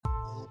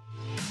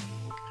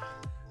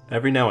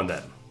Every now and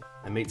then,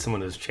 I meet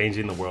someone who's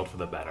changing the world for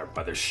the better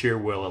by their sheer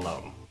will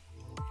alone.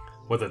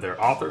 Whether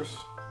they're authors,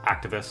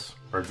 activists,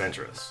 or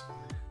adventurous,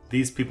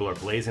 these people are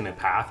blazing a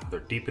path with their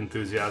deep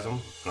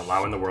enthusiasm and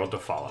allowing the world to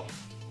follow.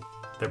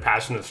 Their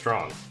passion is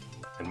strong,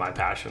 and my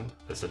passion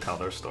is to tell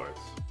their stories.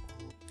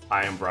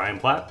 I am Brian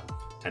Platt,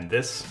 and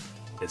this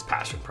is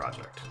Passion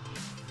Project.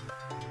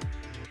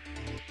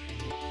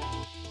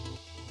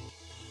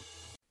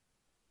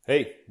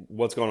 Hey,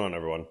 what's going on,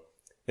 everyone?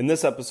 In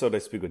this episode, I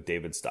speak with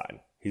David Stein.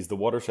 He's the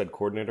watershed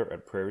coordinator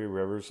at Prairie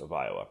Rivers of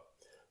Iowa.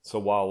 So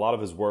while a lot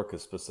of his work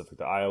is specific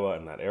to Iowa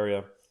and that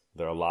area,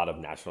 there are a lot of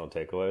national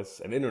takeaways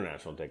and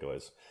international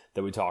takeaways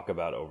that we talk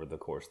about over the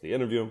course of the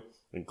interview,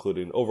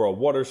 including overall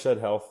watershed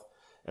health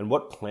and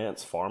what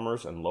plants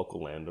farmers and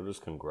local landowners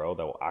can grow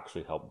that will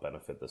actually help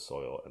benefit the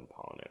soil and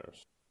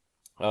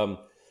pollinators.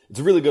 It's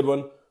a really good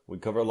one. We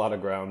cover a lot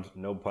of ground,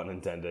 no pun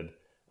intended.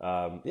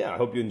 I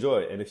hope you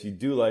enjoy. And if you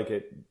do like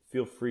it,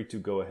 feel free to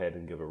go ahead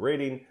and give a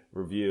rating,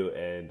 review,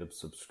 and a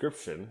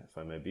subscription, if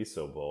I may be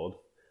so bold,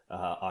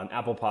 on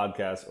Apple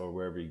Podcasts or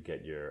wherever you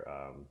get your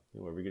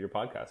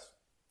podcasts.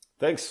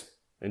 Thanks.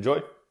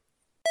 Enjoy.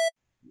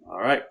 All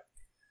right.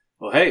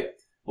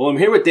 Well, I'm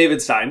here with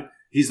David Stein.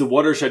 He's the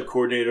watershed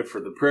coordinator for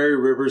the Prairie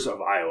Rivers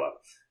of Iowa,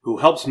 who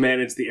helps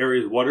manage the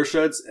area's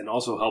watersheds and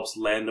also helps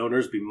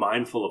landowners be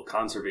mindful of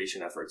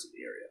conservation efforts in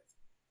the area.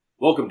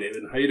 Welcome,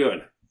 David. How you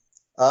doing?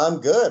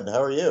 I'm good.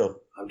 How are you?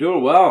 I'm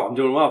doing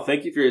well.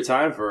 Thank you for your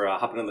time for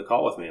hopping on the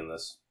call with me in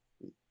this.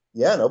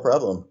 Yeah, no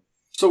problem.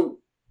 So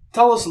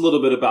tell us a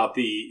little bit about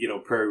the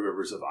Prairie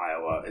Rivers of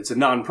Iowa. It's a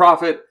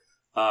nonprofit,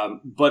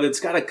 but it's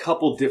got a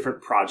couple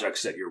different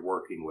projects that you're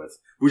working with.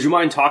 Would you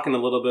mind talking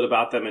a little bit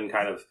about them and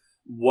kind of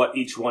what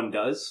each one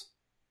does?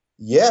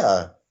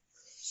 Yeah.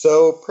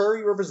 So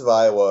Prairie Rivers of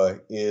Iowa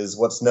is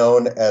what's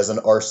known as an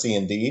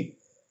RC&D.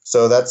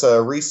 So that's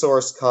a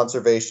resource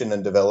conservation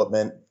and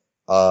development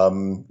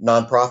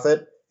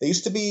nonprofit. They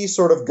used to be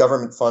sort of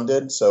government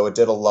funded, so it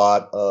did a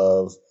lot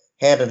of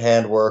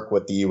hand-in-hand work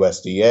with the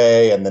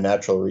USDA and the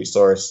Natural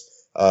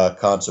Resource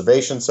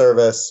Conservation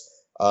Service.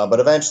 But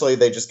eventually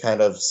they just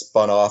kind of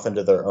spun off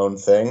into their own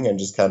thing and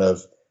just kind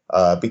of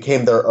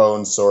became their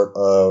own sort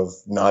of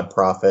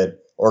nonprofit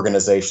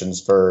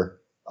organizations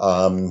for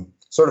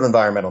sort of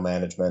environmental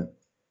management.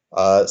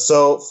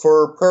 So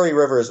for Prairie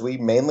Rivers, we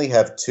mainly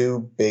have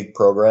two big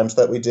programs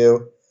that we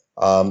do.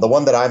 The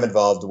one that I'm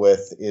involved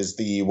with is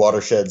the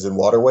Watersheds and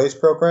Waterways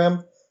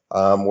program,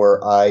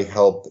 where I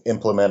help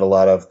implement a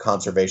lot of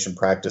conservation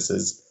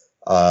practices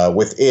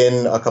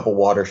within a couple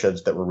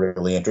watersheds that we're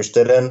really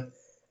interested in.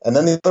 And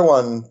then the other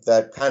one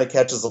that kind of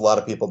catches a lot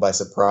of people by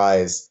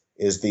surprise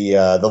is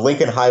the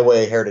Lincoln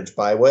Highway Heritage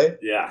Byway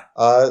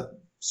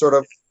sort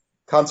of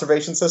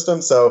conservation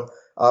system. So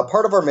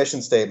part of our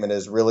mission statement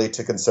is really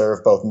to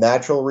conserve both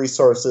natural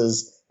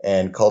resources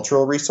and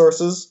cultural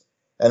resources.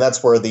 And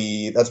that's where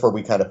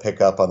we kind of pick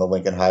up on the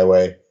Lincoln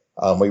Highway.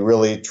 We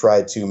really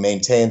try to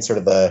maintain sort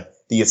of the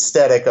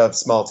aesthetic of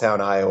small town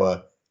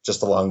Iowa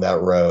just along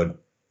that road.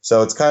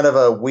 So it's kind of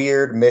a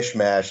weird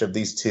mishmash of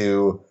these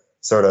two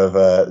sort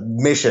of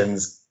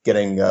missions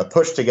getting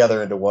pushed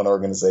together into one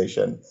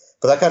organization.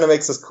 But that kind of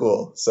makes us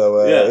cool. So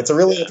it's a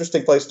really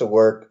interesting place to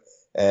work.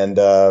 And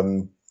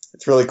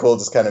it's really cool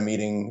just kind of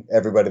meeting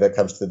everybody that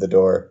comes through the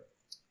door.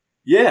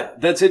 Yeah,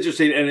 that's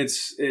interesting. And it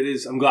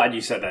is, I'm glad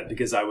you said that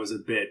because I was a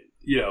bit,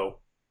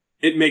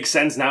 it makes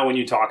sense now when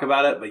you talk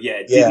about it, but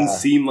it didn't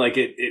seem like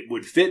it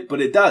would fit, but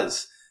it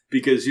does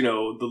because,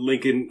 the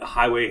Lincoln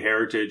Highway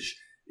Heritage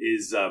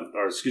is,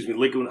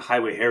 Lincoln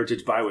Highway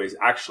Heritage Byway is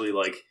actually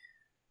like,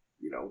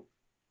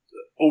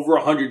 over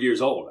 100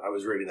 years old. I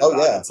was reading about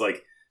it. It's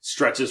like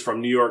stretches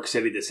from New York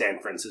City to San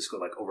Francisco,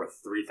 like over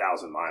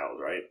 3,000 miles,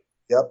 right?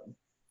 Yep.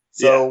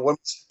 So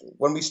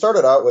when we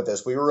started out with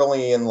this, we were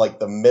only in like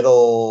the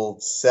middle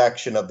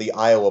section of the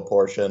Iowa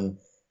portion.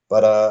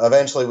 But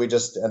eventually we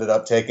just ended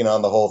up taking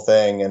on the whole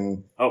thing.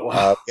 And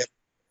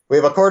we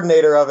have a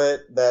coordinator of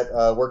it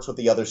that works with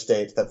the other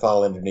states that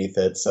fall underneath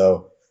it.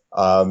 So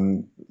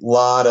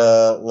lot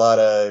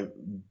of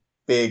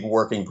big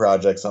working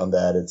projects on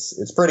that.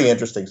 It's pretty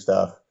interesting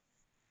stuff.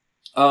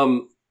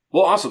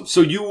 Well, awesome.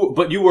 So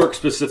you work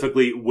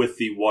specifically with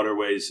the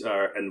Waterways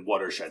and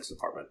Watersheds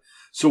Department.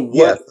 So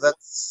what?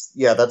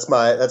 That's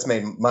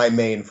my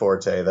main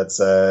forte. That's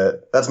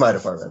my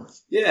department.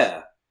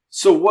 Yeah.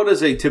 So what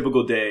does a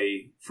typical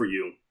day for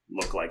you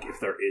look like,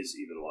 if there is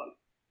even one?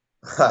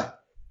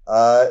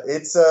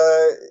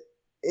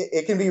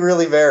 It can be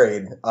really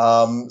varied.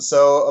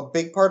 So a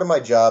big part of my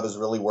job is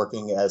really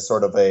working as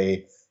sort of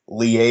a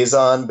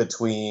liaison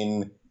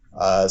between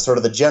sort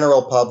of the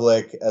general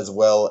public as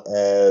well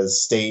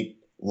as state,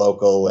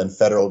 local, and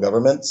federal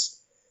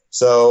governments.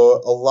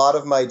 So a lot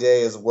of my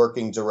day is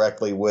working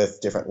directly with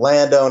different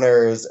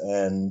landowners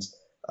and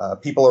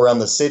people around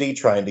the city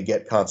trying to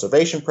get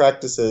conservation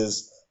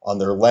practices on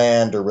their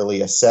land or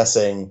really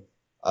assessing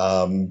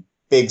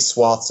big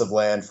swaths of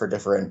land for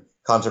different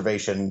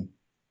conservation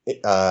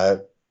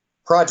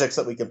projects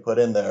that we can put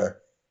in there.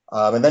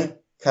 And then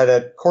kind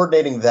of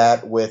coordinating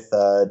that with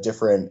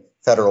different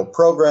federal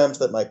programs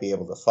that might be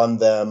able to fund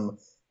them,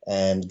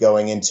 and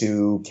going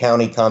into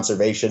county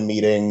conservation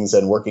meetings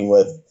and working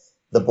with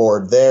the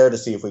board there to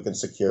see if we can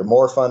secure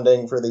more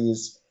funding for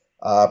these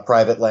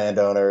private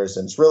landowners.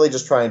 And it's really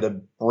just trying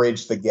to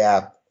bridge the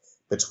gap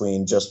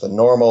between just the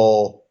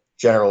normal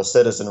general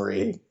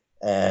citizenry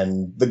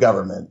and the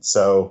government.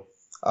 So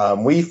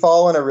we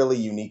fall in a really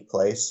unique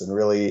place and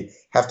really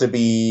have to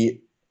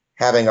be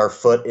having our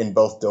foot in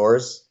both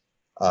doors,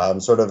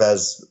 sort of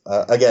as,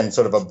 again,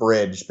 sort of a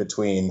bridge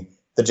between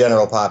the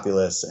general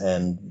populace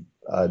and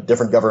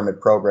different government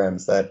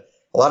programs that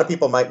a lot of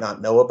people might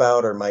not know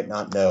about or might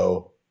not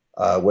know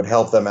would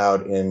help them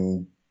out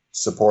in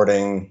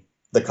supporting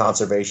the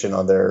conservation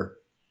on their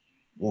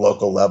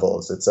local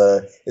levels. It's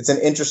an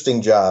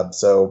interesting job.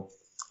 So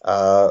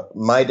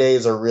my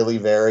days are really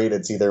varied.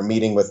 It's either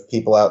meeting with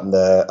people out in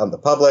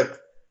the public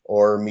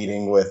or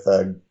meeting with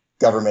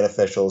government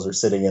officials or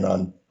sitting in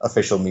on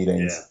official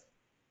meetings.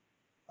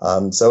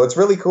 Yeah. So it's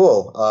really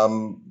cool.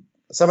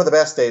 Some of the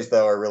best days,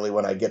 though, are really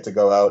when I get to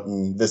go out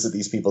and visit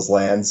these people's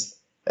lands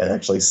and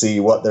actually see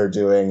what they're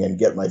doing and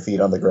get my feet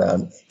on the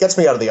ground. Gets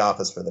me out of the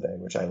office for the day,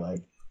 which I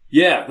like.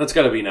 Yeah, that's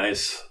got to be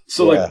nice.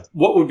 So, like,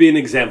 what would be an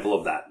example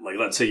of that? Like,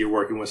 let's say you're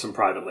working with some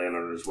private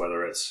landowners,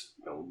 whether it's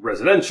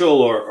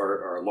residential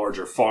or a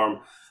larger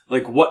farm.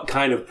 Like, what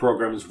kind of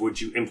programs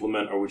would you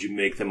implement, or would you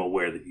make them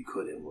aware that you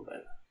could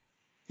implement?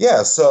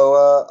 Yeah, so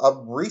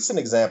a recent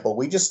example,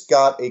 we just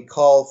got a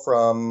call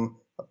from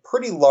a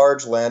pretty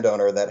large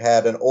landowner that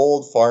had an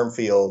old farm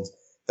field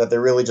that they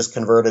really just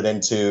converted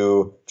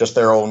into just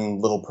their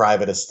own little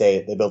private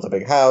estate. They built a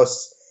big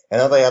house, and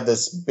now they have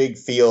this big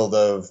field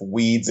of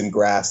weeds and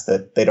grass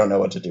that they don't know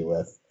what to do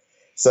with.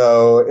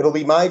 So it'll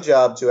be my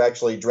job to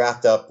actually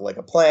draft up like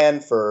a plan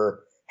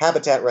for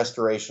habitat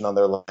restoration on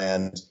their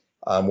land,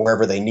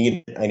 wherever they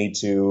need it. I need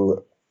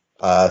to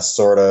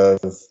sort of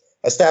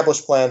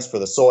establish plans for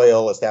the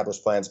soil, establish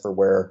plans for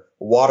where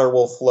water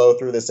will flow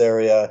through this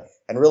area,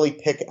 and really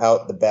pick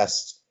out the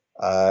best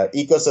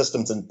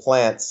ecosystems and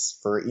plants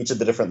for each of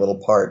the different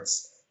little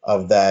parts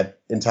of that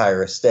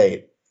entire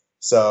estate.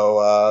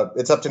 So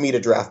it's up to me to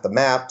draft the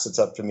maps. It's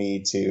up to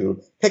me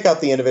to pick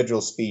out the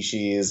individual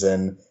species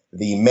and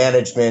the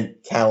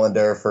management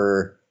calendar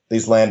for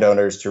these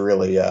landowners to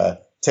really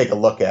take a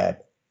look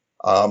at.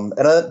 And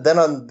then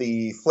on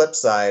the flip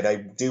side, I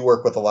do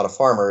work with a lot of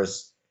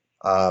farmers,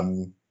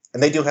 and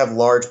they do have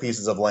large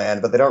pieces of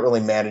land, but they don't really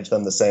manage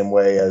them the same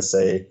way as,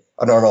 say,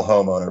 a normal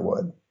homeowner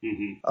would.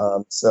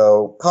 Mm-hmm.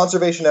 So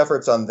conservation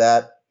efforts on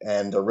that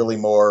end are really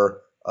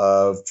more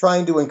of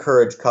trying to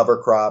encourage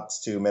cover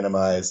crops to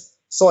minimize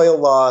soil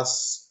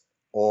loss,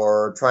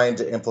 or trying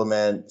to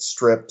implement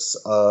strips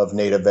of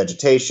native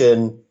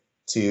vegetation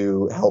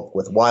to help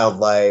with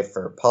wildlife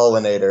or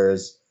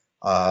pollinators,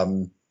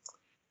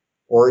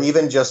 or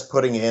even just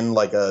putting in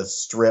like a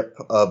strip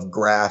of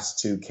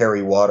grass to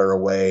carry water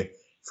away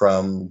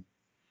from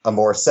a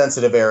more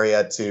sensitive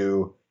area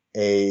to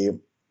a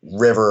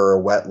river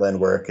or wetland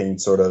where it can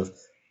sort of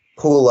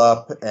pool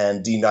up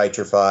and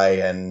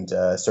denitrify and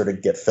sort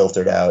of get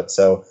filtered out.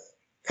 So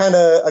kind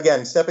of,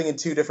 again, stepping in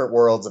two different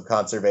worlds of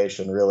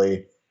conservation,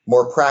 really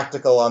more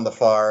practical on the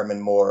farm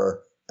and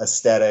more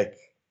aesthetic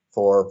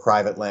for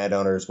private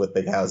landowners with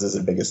big houses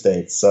and big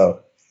estates.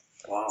 So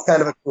It's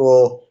kind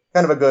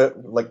of a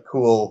good, like,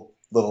 cool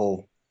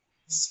little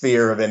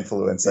sphere of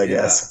influence, I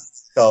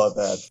guess. Call it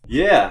that.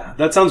 Yeah,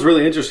 that sounds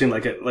really interesting.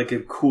 Like a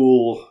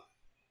cool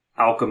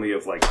alchemy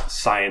of like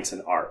science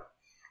and art.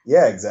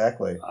 Yeah,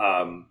 exactly.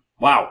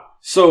 Wow.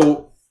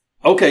 So,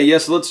 okay,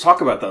 yes, let's talk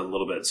about that a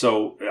little bit.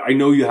 So I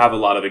know you have a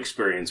lot of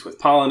experience with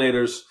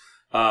pollinators,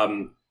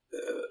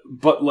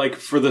 but like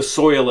for the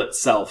soil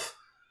itself,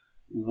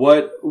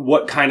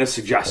 what kind of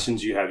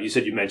suggestions do you have? You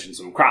said you mentioned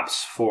some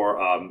crops for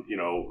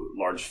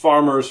large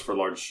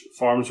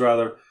farms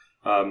rather.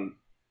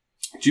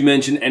 Did you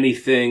mention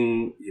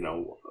anything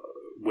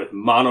with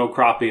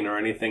monocropping or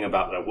anything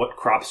about what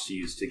crops to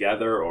use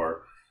together,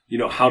 or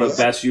how to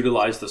best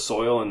utilize the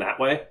soil in that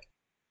way?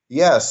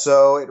 Yeah,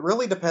 so it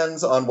really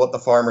depends on what the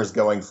farmer's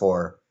going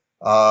for.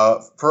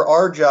 For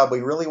our job,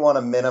 we really want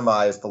to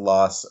minimize the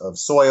loss of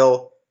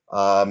soil,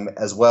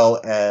 as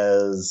well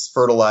as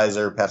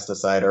fertilizer,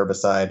 pesticide,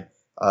 herbicide,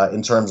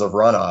 in terms of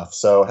runoff.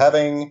 So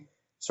having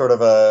sort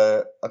of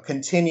a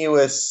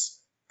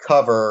continuous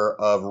cover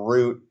of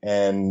root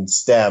and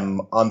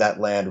stem on that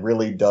land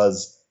really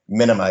does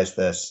minimize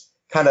this.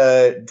 Kind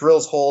of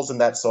drills holes in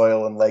that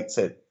soil and makes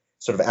it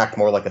sort of act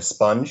more like a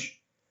sponge.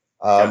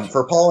 Gotcha.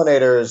 For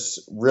pollinators,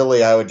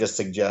 really, I would just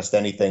suggest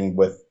anything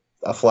with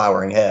a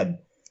flowering head.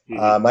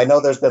 Mm-hmm. I know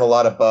there's been a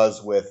lot of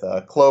buzz with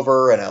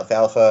clover and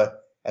alfalfa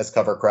as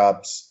cover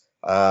crops.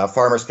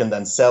 Farmers can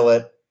then sell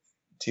it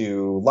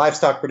to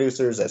livestock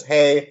producers as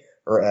hay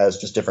or as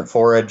just different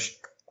forage.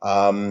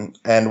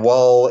 And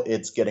while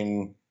it's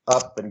getting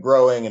up and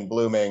growing and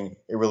blooming,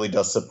 it really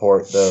does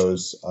support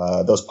those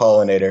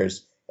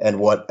pollinators and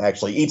what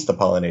actually eats the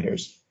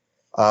pollinators.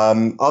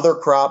 Other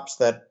crops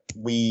that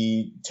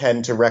we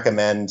tend to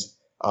recommend,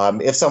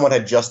 if someone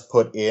had just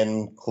put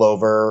in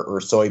clover or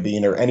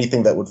soybean or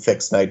anything that would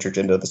fix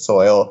nitrogen to the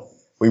soil,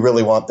 we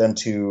really want them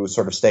to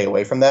sort of stay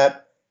away from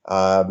that.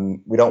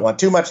 We don't want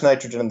too much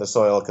nitrogen in the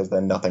soil because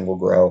then nothing will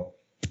grow.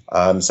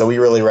 So we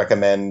really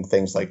recommend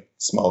things like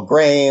small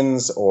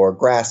grains or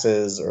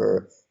grasses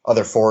or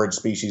other forage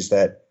species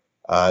that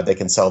they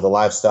can sell to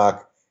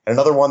livestock. And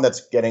another one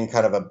that's getting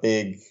kind of a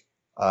big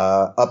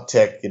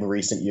uptick in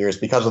recent years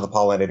because of the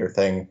pollinator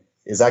thing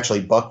is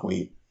actually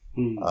buckwheat.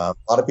 A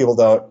lot of people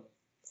don't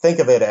think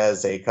of it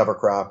as a cover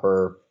crop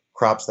or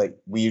crops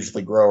that we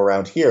usually grow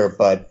around here,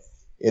 but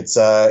it's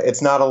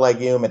not a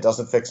legume. It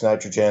doesn't fix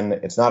nitrogen.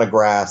 It's not a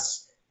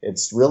grass.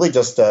 It's really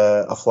just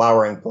a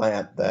flowering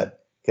plant that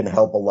can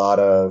help a lot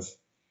of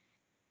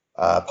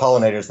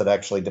pollinators that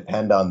actually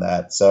depend on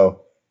that.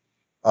 So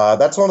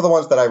that's one of the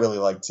ones that I really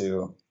like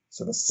to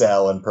sort of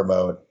sell and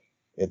promote.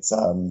 It's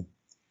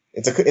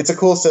a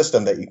cool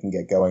system that you can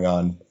get going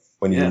on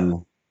when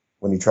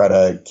you try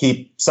to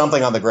keep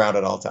something on the ground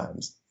at all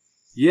times.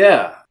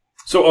 Yeah.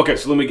 So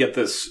let me get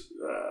this,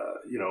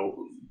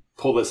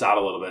 pull this out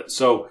a little bit.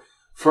 So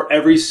for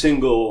every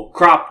single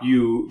crop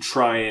you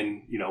try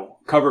and,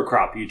 cover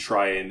crop, you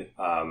try and,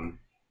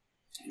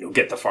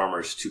 get the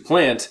farmers to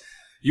plant,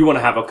 you want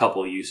to have a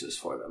couple of uses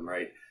for them,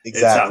 right?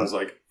 Exactly. It sounds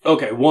like,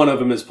 one of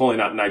them is pulling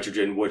out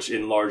nitrogen, which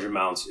in large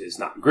amounts is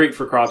not great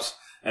for crops.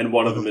 And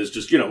one of them is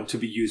just, to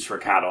be used for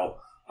cattle,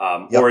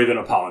 or even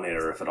a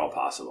pollinator if at all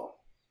possible.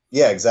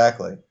 Yeah,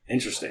 exactly.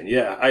 Interesting.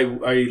 Yeah. I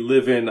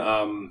live in,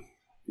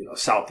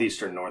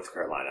 southeastern North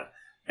Carolina,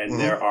 and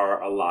there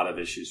are a lot of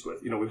issues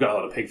with, we've got a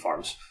lot of pig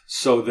farms.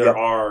 So there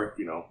are,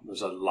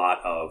 there's a lot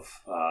of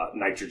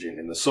nitrogen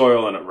in the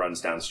soil and it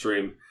runs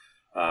downstream.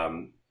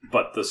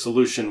 But the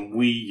solution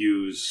we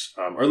use,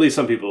 or at least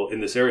some people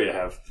in this area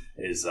have,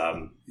 is,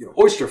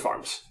 oyster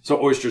farms.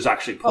 So oysters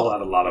actually pull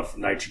out a lot of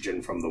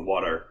nitrogen from the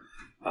water.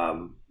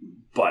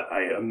 But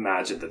I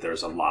imagine that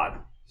there's a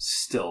lot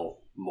still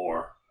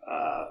more,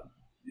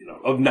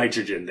 of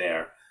nitrogen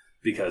there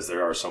because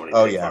there are so many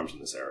pig farms in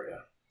this area.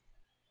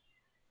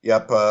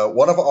 Yep.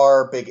 One of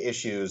our big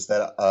issues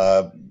that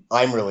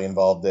I'm really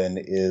involved in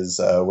is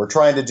we're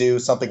trying to do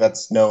something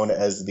that's known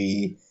as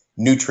the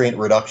nutrient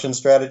reduction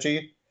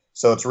strategy.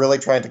 So it's really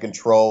trying to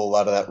control a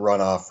lot of that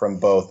runoff from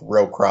both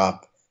row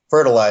crop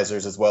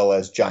fertilizers as well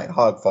as giant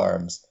hog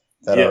farms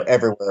that are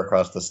everywhere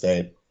across the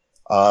state.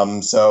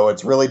 So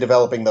it's really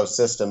developing those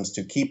systems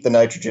to keep the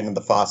nitrogen and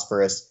the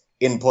phosphorus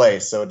in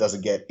place so it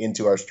doesn't get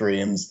into our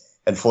streams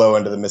and flow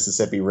into the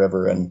Mississippi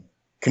River and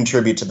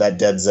contribute to that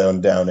dead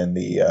zone down in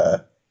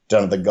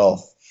the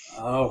Gulf.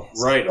 Oh,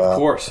 right. Of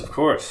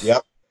course.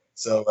 Yep.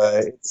 So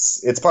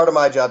it's part of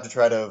my job to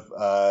try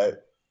to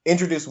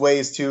introduce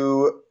ways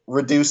to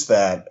reduce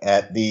that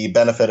at the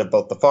benefit of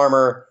both the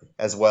farmer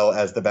as well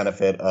as the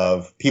benefit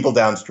of people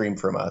downstream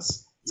from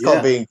us. It's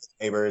called being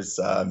neighbors.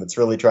 It's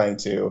really trying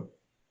to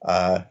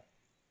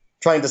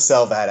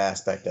sell that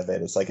aspect of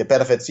it. It's like it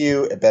benefits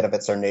you, it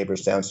benefits our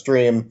neighbors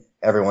downstream.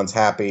 Everyone's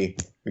happy.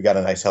 We got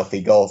a nice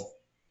healthy Gulf.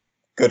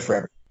 Good for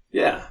everyone.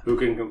 Yeah, who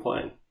can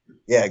complain?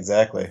 Yeah,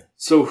 exactly.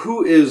 So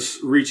who is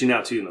reaching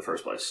out to you in the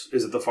first place?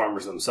 Is it the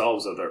farmers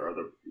themselves? Are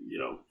the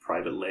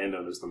private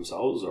landowners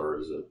themselves, or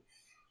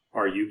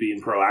are you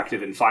being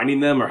proactive in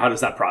finding them, or how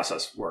does that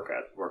process work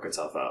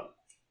itself out?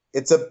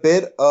 It's a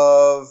bit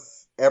of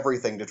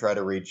everything to try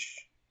to reach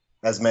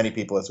as many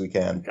people as we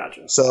can.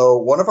 Gotcha. So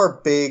one of our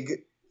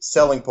big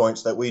selling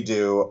points that we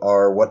do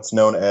are what's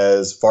known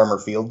as farmer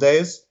field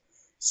days.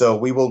 So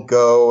we will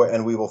go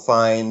and we will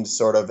find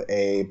sort of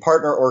a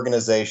partner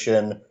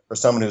organization or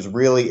someone who's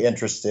really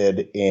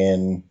interested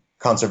in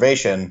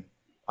conservation,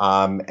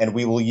 and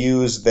we will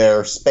use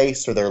their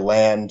space or their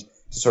land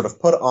to sort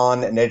of put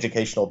on an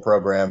educational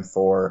program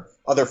for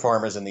other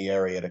farmers in the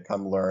area to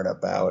come learn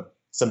about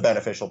some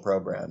beneficial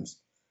programs.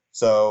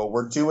 So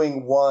we're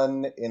doing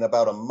one in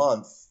about a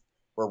month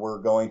where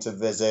we're going to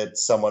visit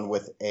someone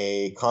with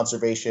a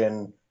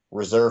conservation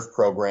reserve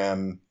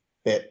program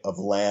bit of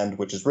land,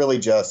 which is really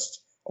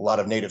just a lot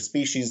of native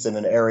species in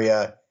an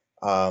area.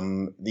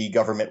 The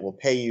government will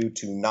pay you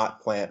to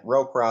not plant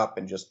row crop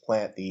and just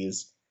plant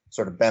these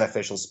sort of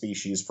beneficial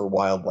species for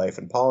wildlife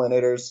and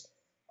pollinators.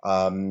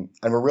 And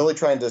we're really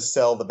trying to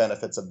sell the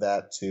benefits of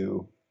that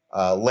to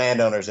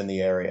landowners in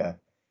the area.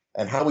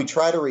 And how we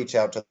try to reach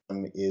out to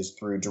them is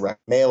through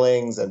direct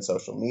mailings and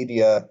social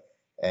media,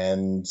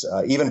 and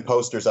even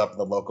posters up in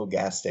the local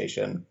gas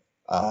station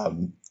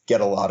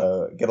get a lot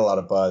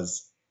of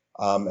buzz.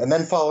 And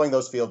then following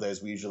those field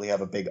days, we usually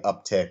have a big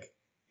uptick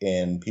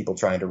in people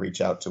trying to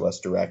reach out to us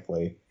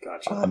directly.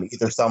 Gotcha.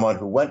 Either someone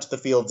who went to the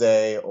field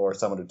day or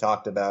someone who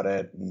talked about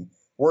it, and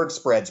word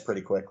spreads pretty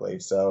quickly.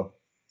 So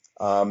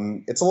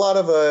it's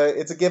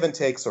a give and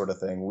take sort of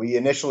thing. We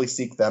initially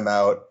seek them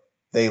out,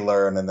 they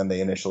learn, and then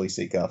they initially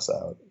seek us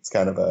out. It's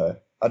kind of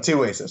a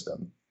two-way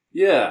system.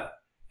 Yeah.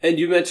 And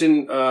you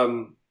mentioned,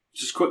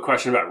 just a quick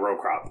question about row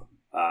crop.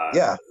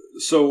 Yeah.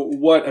 So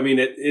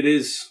it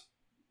is,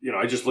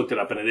 I just looked it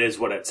up and it is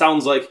what it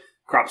sounds like.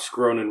 Crops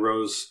grown in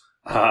rows,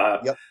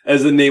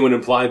 as the name would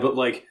imply. But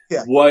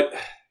what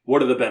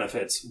are the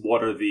benefits?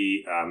 What are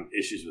the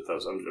issues with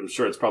those? I'm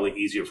sure it's probably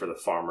easier for the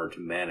farmer to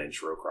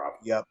manage row crop.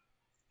 Yep.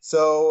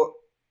 So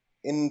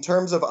in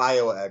terms of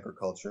Iowa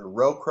agriculture,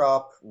 row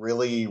crop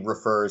really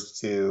refers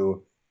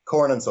to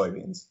corn and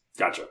soybeans.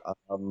 Gotcha.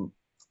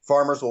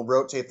 Farmers will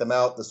rotate them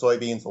out. The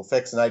soybeans will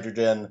fix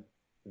nitrogen.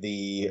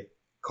 The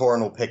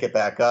corn will pick it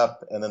back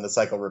up, and then the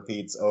cycle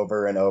repeats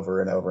over and over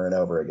and over and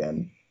over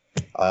again.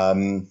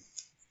 Why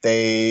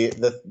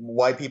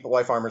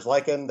farmers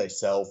like them? They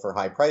sell for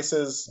high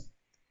prices.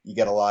 You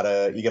get a lot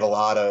of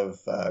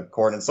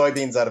corn and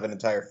soybeans out of an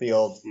entire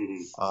field,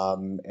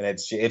 and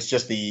it's a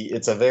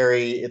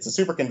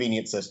super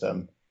convenient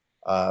system.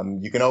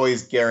 You can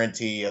always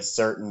guarantee a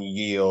certain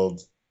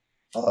yield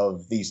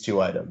of these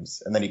two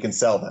items, and then you can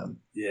sell them.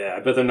 Yeah, I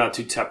bet they're not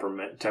too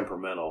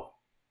temperamental.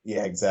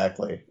 Yeah,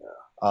 exactly.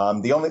 Yeah.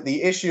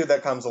 The issue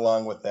that comes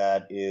along with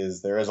that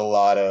is there is a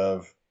lot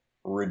of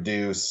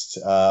reduced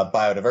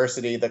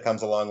biodiversity that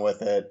comes along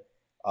with it.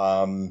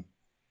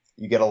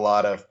 You get a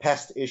lot of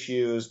pest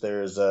issues.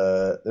 There's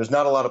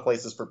not a lot of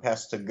places for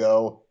pests to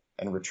go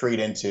and retreat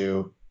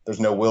into. There's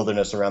no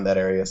wilderness around that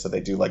area, so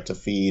they do like to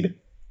feed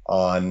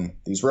on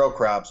these row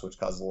crops, which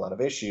causes a lot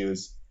of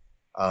issues.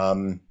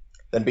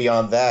 Then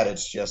beyond that,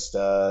 it's just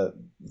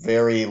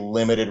very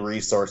limited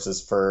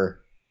resources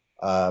for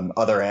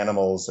other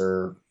animals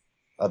or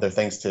other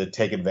things to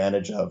take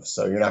advantage of.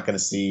 So you're not going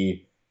to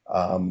see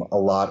a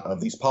lot of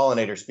these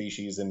pollinator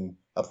species in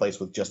a place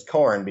with just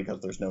corn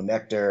because there's no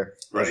nectar.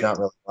 Right. There's not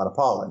really a lot of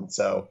pollen.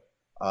 So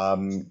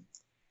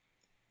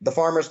the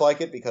farmers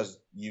like it because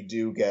you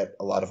do get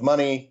a lot of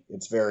money.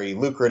 It's very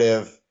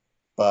lucrative,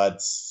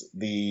 but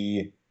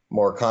the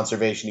more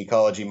conservation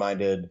ecology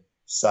minded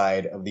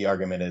side of the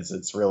argument is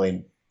it's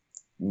really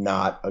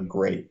not a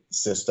great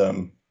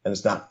system and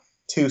it's not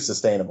too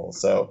sustainable.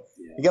 So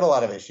you get a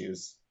lot of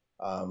issues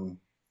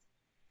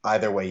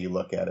either way you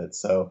look at it.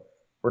 So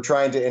we're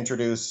trying to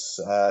introduce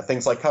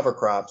things like cover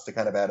crops to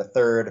kind of add a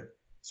third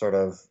sort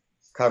of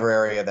cover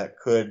area that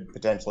could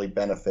potentially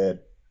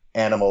benefit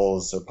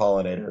animals or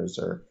pollinators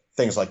or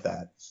things like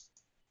that.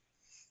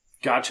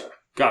 Gotcha.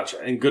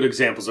 And good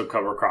examples of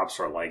cover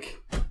crops are like,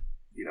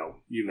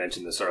 you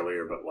mentioned this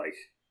earlier, but like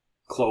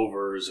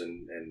clovers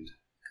and kind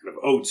of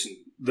oats and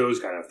those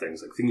kind of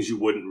things, like things you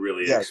wouldn't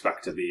really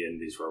expect to be in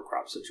these row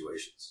crop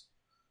situations.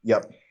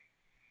 Yep.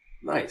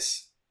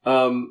 Nice.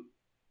 But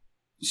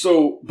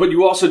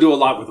you also do a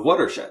lot with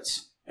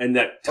watersheds, and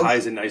that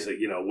ties in nicely,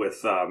 with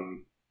what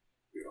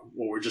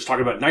we're just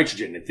talking about,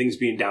 nitrogen and things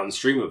being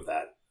downstream of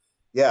that.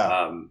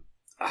 Yeah.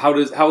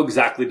 How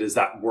exactly does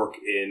that work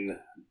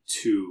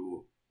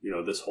into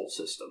this whole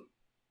system?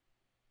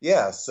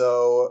 Yeah.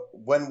 So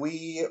when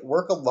we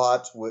work a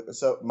lot with,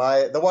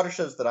 the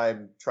watersheds that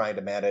I'm trying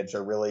to manage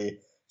are really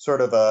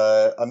sort of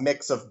a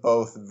mix of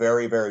both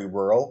very, very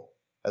rural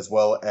as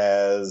well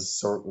as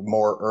sort of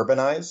more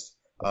urbanized.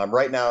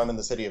 Right now I'm in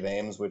the city of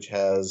Ames, which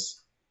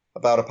has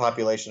about a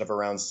population of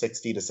around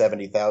 60 to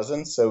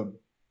 70,000. So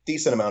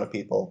decent amount of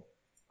people.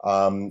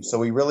 So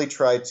we really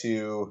try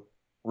to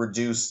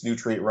reduce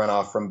nutrient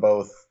runoff from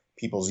both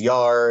people's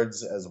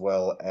yards as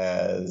well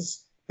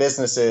as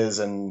businesses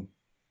and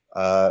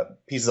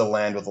pieces of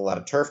land with a lot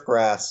of turf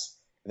grass.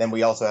 And then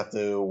we also have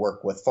to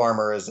work with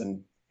farmers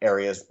in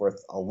areas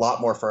with a lot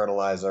more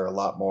fertilizer, a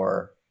lot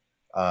more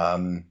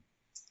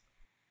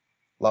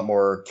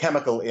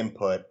chemical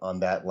input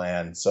on that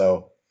land.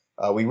 So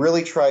we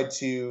really try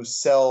to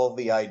sell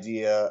the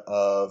idea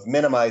of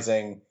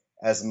minimizing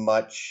as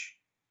much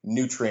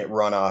nutrient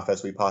runoff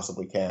as we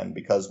possibly can,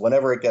 because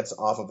whenever it gets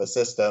off of a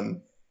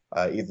system,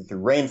 either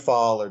through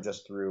rainfall or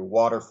just through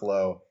water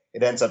flow,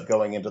 it ends up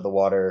going into the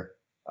water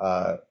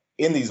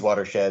in these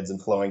watersheds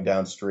and flowing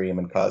downstream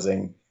and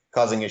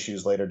causing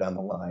issues later down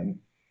the line.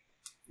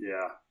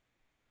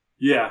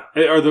 Yeah.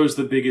 Are those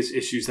the biggest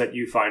issues that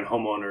you find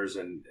homeowners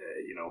and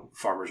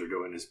farmers are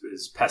doing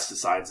is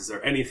pesticides? Is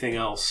there anything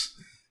else,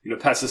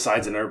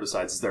 pesticides and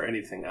herbicides, is there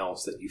anything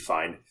else that you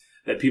find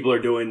that people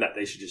are doing that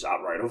they should just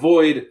outright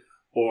avoid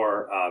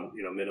or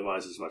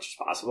minimize as much as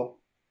possible?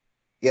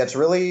 Yeah, it's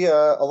really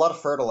a lot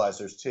of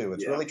fertilizers too.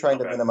 It's really trying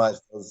to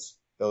minimize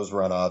those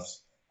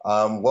runoffs.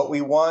 What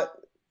we want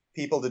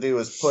people to do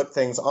is put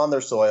things on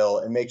their soil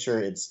and make sure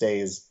it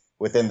stays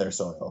within their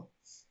soil.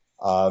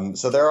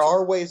 So there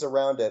are ways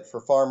around it.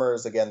 For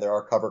farmers, again, there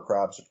are cover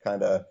crops, which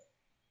kind of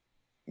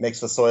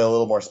makes the soil a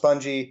little more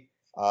spongy.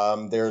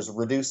 There's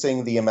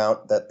reducing the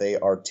amount that they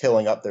are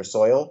tilling up their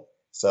soil,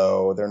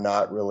 so they're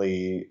not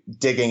really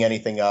digging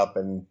anything up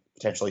and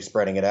potentially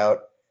spreading it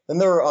out. Then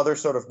there are other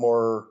sort of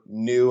more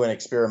new and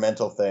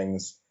experimental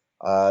things.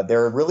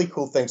 There are really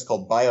cool things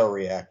called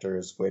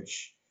bioreactors,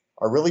 which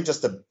are really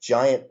just a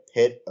giant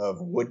pit of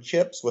wood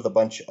chips with a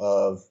bunch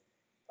of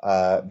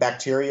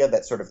bacteria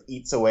that sort of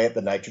eats away at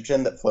the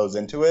nitrogen that flows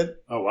into it.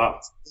 Oh, wow.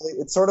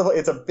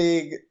 It's a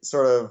big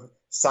sort of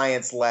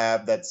science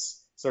lab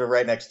that's sort of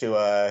right next to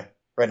a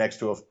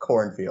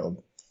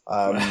cornfield.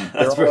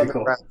 That's very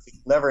cool. You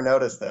never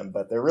notice them,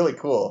 but they're really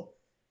cool.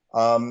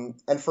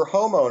 And for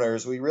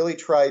homeowners, we really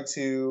try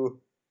to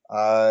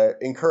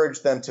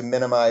encourage them to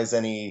minimize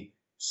any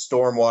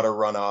stormwater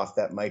runoff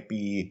that might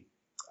be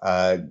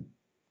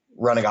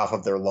running off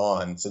of their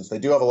lawn. Since they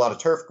do have a lot of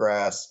turf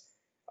grass,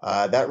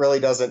 That really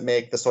doesn't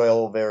make the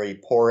soil very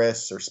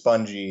porous or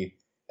spongy,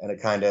 and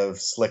it kind of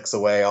slicks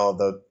away all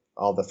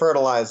the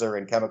fertilizer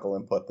and chemical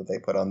input that they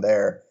put on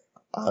there.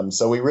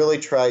 So we really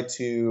try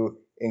to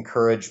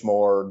encourage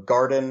more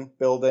garden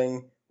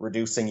building,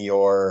 reducing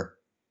your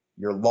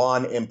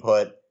lawn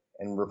input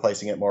and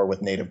replacing it more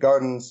with native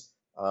gardens.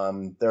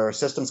 There are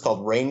systems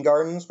called rain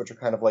gardens, which are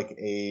kind of like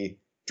a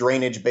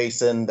drainage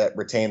basin that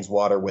retains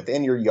water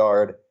within your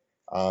yard,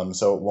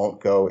 so it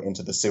won't go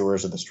into the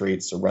sewers or the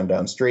streets or run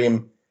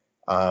downstream.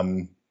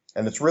 And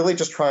it's really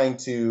just trying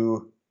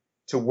to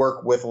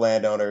work with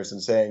landowners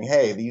and saying,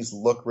 hey, these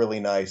look really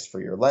nice for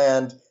your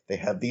land. They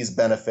have these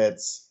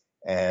benefits,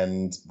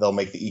 and they'll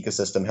make the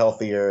ecosystem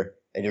healthier,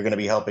 and you're going to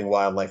be helping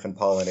wildlife and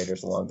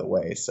pollinators along the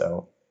way.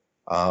 So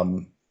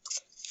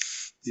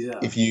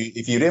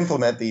if you'd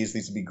implement these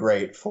would be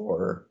great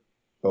for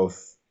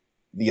both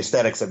the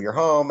aesthetics of your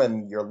home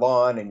and your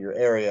lawn and your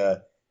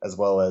area, as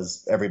well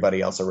as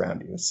everybody else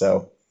around you.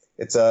 So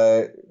it's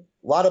a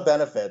lot of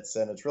benefits,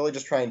 and it's really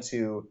just trying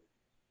to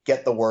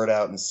get the word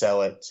out and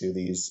sell it to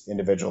these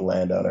individual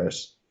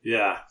landowners.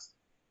 Yeah.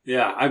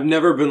 Yeah. I've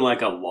never been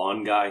like a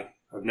lawn guy.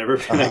 I've never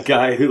been a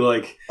guy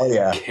who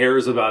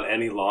cares about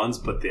any lawns,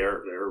 but there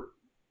are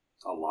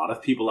a lot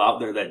of people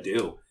out there that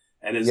do.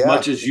 And as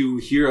much as you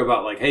hear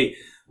about like, hey,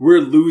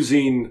 we're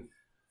losing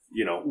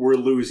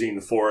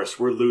forests,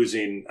 we're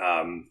losing,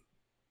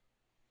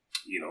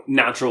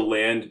 natural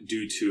land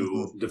due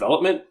to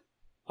development.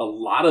 A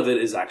lot of it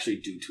is actually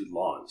due to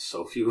lawns.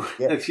 So if you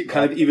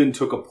kind of even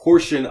took a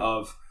portion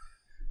of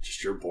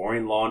just your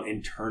boring lawn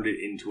and turned it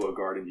into a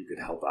garden, you could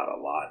help out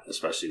a lot,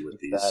 especially with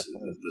the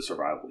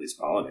survival of these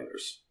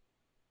pollinators.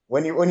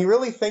 When you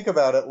really think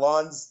about it,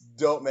 lawns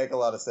don't make a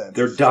lot of sense.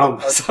 They're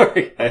dumb.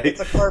 Sorry. It's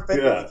a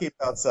carpet that you keep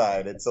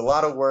outside. It's a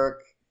lot of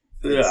work.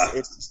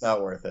 It's just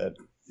not worth it.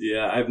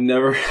 Yeah, I've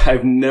never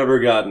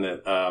gotten it.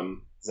 Exactly.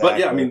 But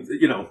yeah, I mean,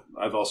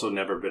 I've also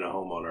never been a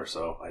homeowner,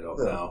 so I don't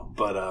know.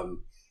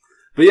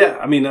 But yeah,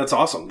 I mean, that's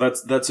awesome.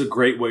 That's a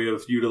great way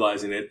of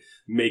utilizing it,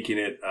 making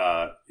it,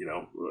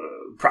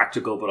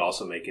 practical, but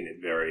also making it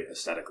very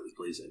aesthetically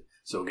pleasing.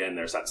 So again,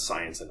 there's that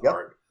science and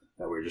art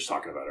that we were just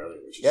talking about earlier,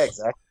 which is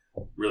exactly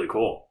really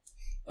cool.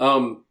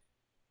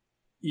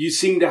 You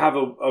seem to have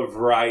a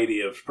variety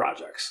of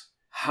projects.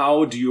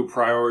 How do you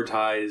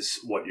prioritize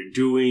what you're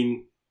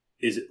doing?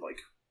 Is it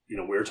like,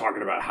 we were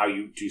talking about how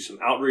you do some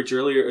outreach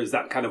earlier. Is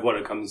that kind of what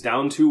it comes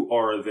down to?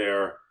 Or are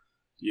there,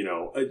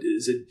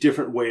 is a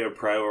different way of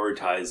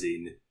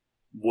prioritizing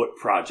what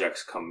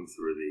projects come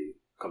through the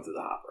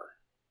hopper?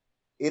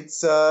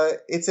 It's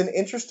an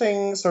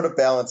interesting sort of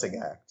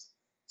balancing act.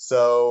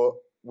 So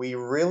what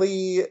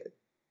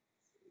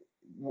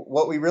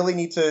we really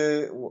need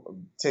to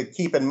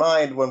keep in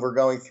mind when we're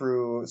going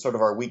through sort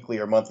of our weekly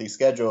or monthly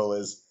schedule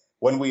is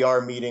when we are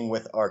meeting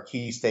with our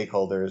key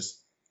stakeholders,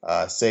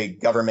 say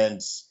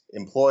government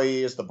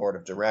employees, the board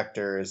of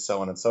directors,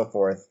 so on and so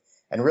forth,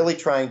 and really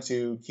trying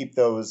to keep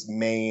those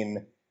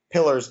main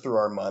pillars through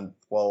our month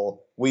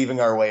while weaving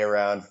our way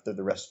around through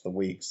the rest of the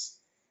weeks.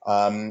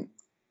 And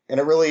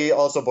it really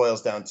also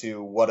boils down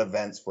to what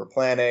events we're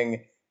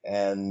planning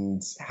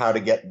and how to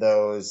get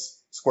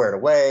those squared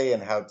away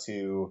and how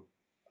to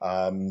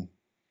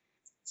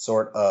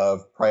sort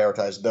of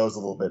prioritize those a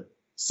little bit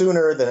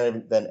sooner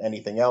than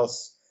anything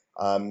else.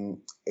 And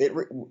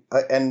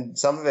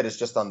some of it is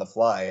just on the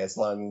fly. As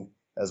long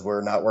as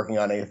we're not working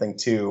on anything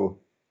too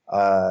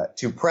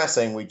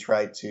pressing, we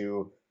try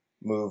to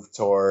move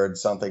toward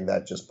something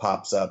that just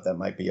pops up that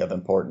might be of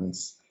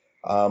importance.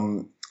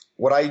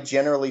 What I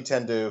generally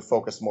tend to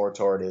focus more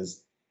toward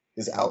is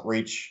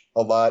outreach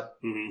a lot.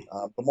 Mm-hmm.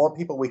 The more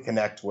people we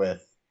connect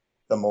with,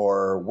 the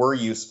more we're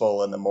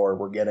useful and the more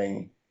we're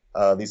getting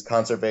these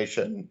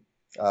conservation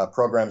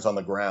programs on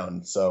the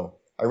ground. So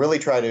I really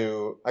try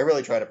to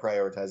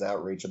prioritize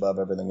outreach above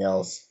everything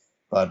else,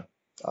 but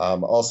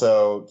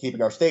also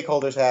keeping our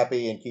stakeholders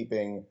happy and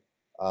keeping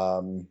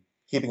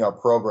our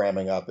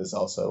programming up is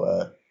also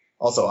a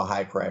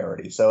high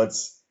priority. So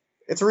it's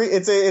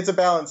a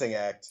balancing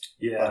act.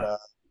 Yeah. But,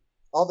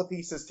 all the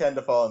pieces tend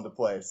to fall into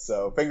place.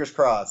 So fingers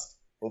crossed,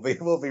 we'll be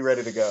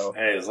ready to go.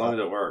 Hey, as long as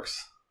it works.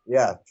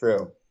 Yeah,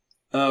 true.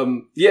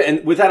 And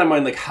with that in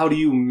mind, like, how do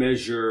you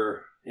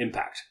measure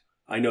impact?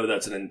 I know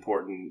that's an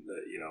important,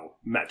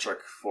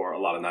 metric for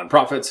a lot of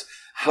nonprofits.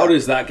 How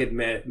does that get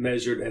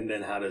measured? And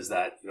then how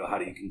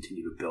do you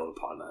continue to build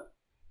upon that?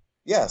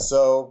 Yeah.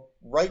 So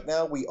right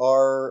now we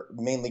are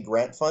mainly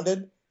grant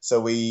funded.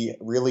 So we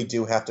really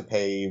do have to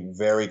pay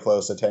very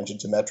close attention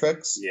to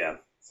metrics. Yeah.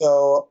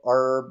 So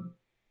our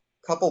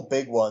couple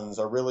big ones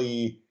are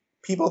really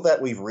people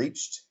that we've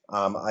reached,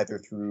 either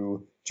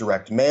through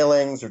direct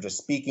mailings or just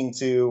speaking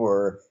to,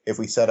 or if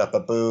we set up a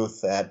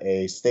booth at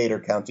a state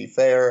or county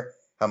fair,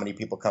 how many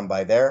people come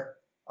by there,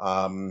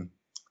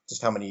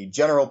 just how many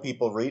general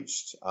people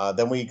reached.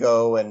 Then we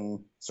go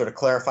and sort of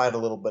clarify it a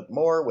little bit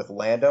more with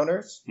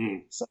landowners.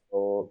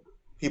 So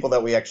people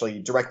that we actually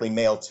directly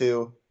mail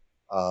to,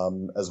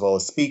 as well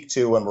as speak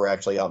to when we're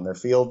actually out in their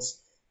fields.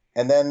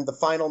 And then the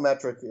final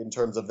metric in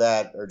terms of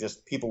that are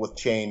just people with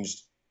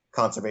changed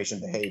conservation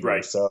behavior.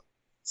 Right. So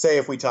say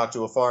if we talk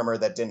to a farmer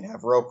that didn't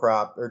have row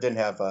crop or didn't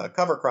have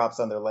cover crops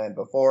on their land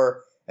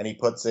before, and he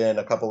puts in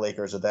a couple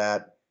acres of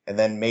that, and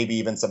then maybe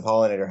even some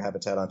pollinator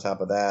habitat on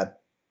top of that,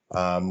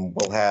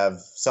 we'll have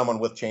someone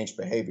with changed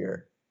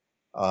behavior.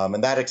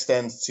 And that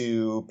extends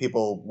to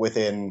people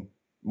within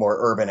more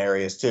urban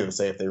areas too.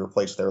 Say if they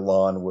replace their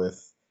lawn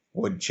with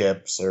wood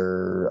chips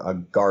or a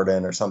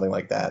garden or something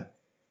like that.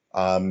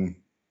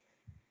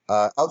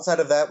 Outside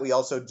of that, we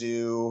also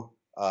do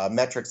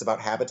metrics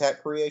about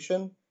habitat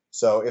creation.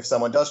 So if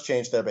someone does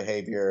change their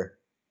behavior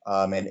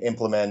and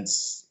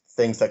implements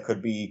things that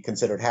could be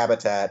considered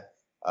habitat,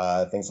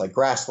 things like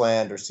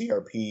grassland or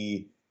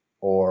CRP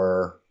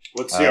or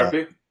What's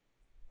CRP?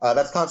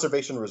 That's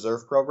Conservation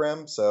Reserve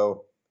Program.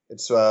 So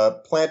it's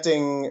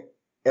planting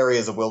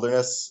areas of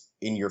wilderness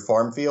in your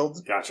farm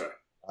field. Gotcha.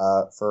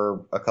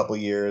 For a couple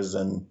of years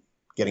and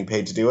getting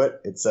paid to do it.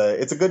 It's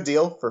a good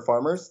deal for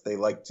farmers. They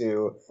like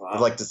to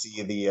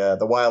see the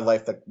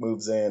wildlife that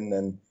moves in,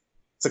 and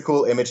it's a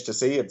cool image to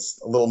see.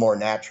 It's a little more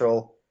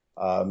natural.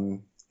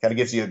 Kind of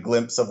gives you a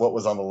glimpse of what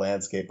was on the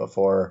landscape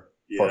before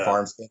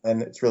farms came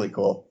in. It's really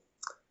cool.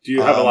 Do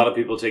you have a lot of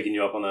people taking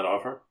you up on that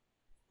offer?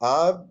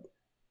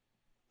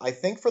 I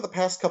think for the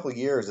past couple of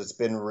years, it's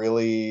been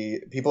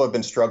people have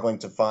been struggling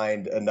to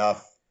find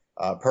enough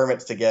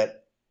permits to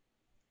get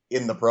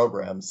in the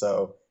program.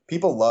 So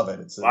people love it.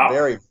 It's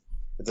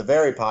a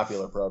very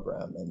popular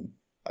program, and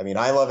I mean,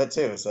 I love it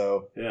too.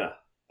 So yeah,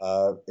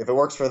 if it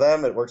works for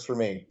them, it works for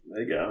me.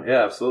 There you go.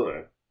 Yeah,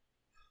 absolutely.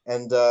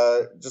 And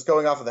just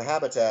going off of the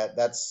habitat,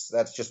 that's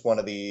just one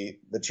of the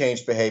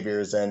changed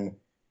behaviors and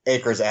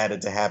acres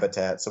added to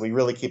habitat. So we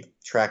really keep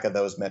track of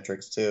those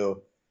metrics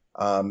too.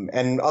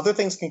 And other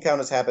things can count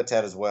as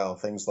habitat as well.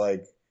 Things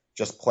like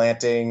just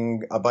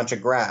planting a bunch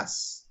of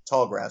grass,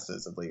 tall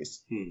grasses at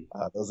least.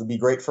 Those would be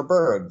great for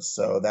birds,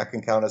 so that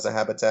can count as a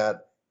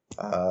habitat.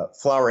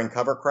 Flowering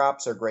cover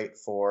crops are great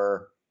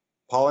for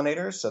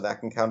pollinators, so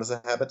that can count as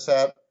a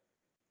habitat.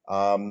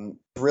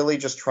 Really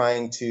just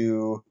trying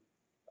to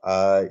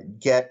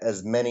get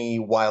as many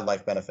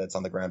wildlife benefits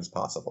on the ground as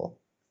possible.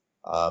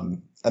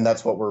 And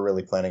that's what we're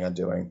really planning on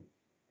doing.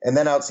 And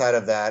then outside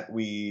of that,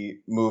 we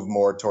move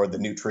more toward the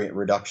nutrient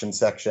reduction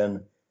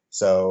section.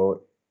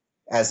 So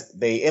as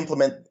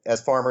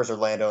farmers or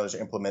landowners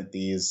implement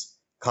these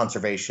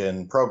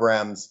conservation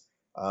programs,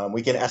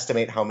 we can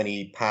estimate how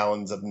many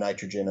pounds of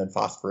nitrogen and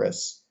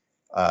phosphorus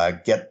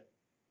get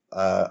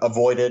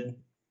avoided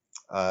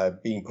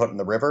being put in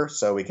the river.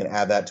 So we can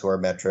add that to our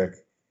metric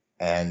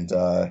and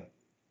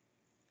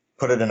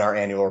put it in our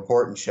annual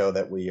report and show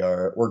that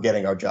we're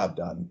getting our job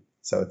done.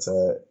 So it's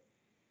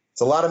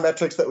a lot of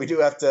metrics that we do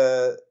have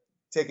to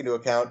take into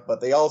account,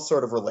 but they all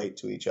sort of relate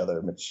to each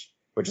other,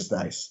 which is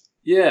nice.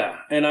 Yeah,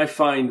 and I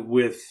find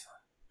with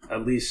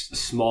at least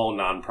small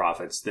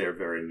nonprofits, they're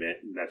very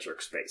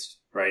metrics based,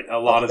 right? A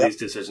lot of these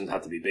decisions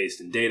have to be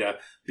based in data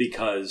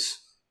because,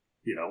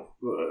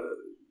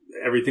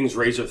 everything's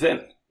razor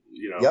thin.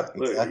 Yep,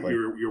 exactly.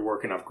 You're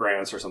working off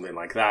grants or something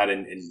like that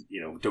and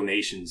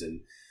donations,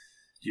 and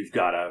you've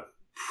got to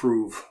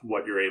prove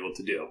what you're able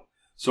to do.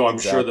 So I'm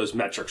sure those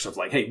metrics of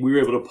like, hey, we were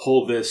able to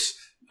pull this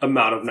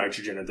amount of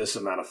nitrogen and this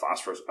amount of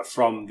phosphorus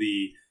from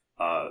the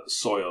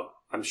soil.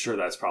 I'm sure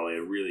that's probably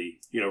a really,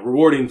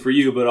 rewarding for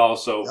you, but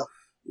also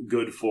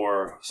good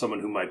for someone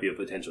who might be a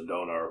potential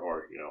donor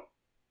or,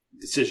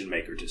 decision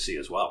maker to see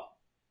as well.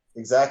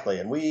 Exactly.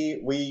 And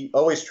we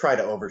always try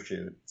to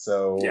overshoot.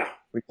 So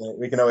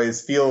we can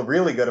always feel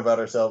really good about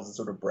ourselves and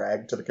sort of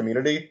brag to the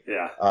community.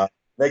 Yeah.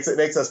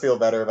 Makes us feel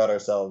better about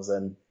ourselves.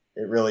 And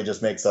it really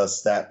just makes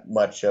us that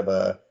much of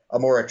a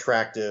more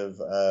attractive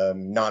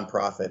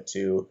nonprofit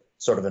to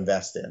sort of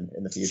invest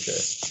in the future.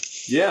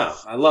 Yeah,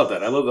 I love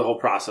that. I love the whole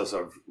process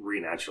of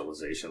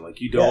renaturalization. Like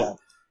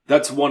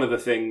that's one of the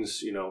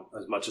things,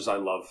 as much as I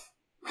love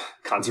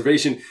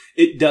conservation,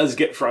 it does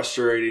get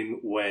frustrating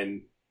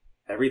when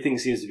everything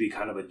seems to be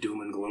kind of a doom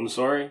and gloom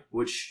story,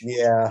 which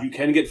you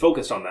can get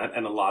focused on that.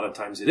 And a lot of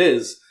times it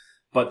is,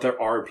 but there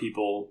are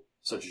people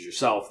such as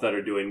yourself that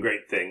are doing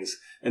great things.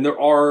 And there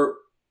are,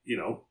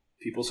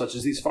 people such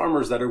as these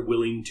farmers that are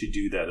willing to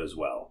do that as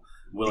well,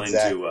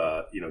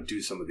 to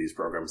do some of these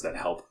programs that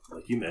help,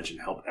 like you mentioned,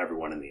 help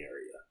everyone in the area.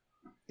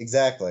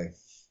 Exactly.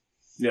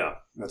 Yeah,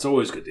 that's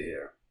always good to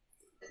hear.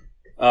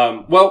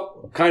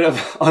 Well, kind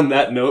of on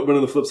that note, but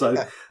on the flip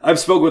side, I've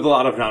spoken with a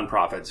lot of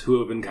nonprofits who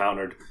have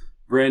encountered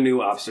brand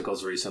new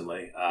obstacles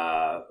recently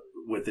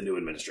with the new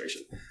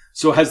administration.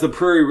 So has the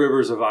Prairie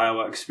Rivers of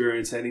Iowa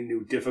experienced any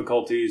new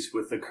difficulties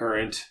with the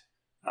current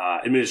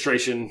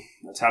administration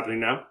that's happening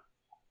now?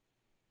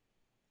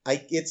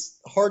 It's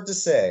hard to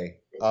say.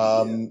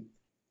 Our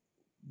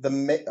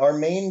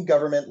main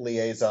government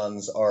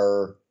liaisons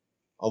are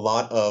a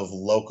lot of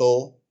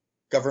local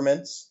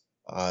governments.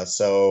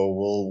 So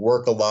we'll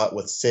work a lot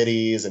with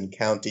cities and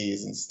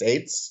counties and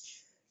states.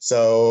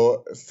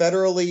 So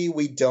federally,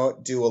 we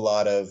don't do a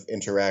lot of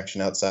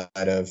interaction outside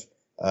of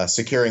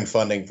securing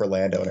funding for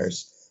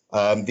landowners.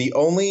 The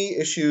only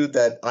issue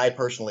that I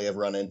personally have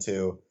run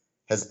into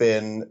has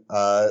been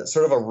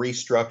sort of a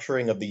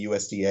restructuring of the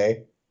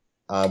USDA.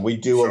 We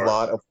do Sure. a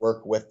lot of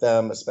work with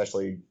them,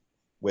 especially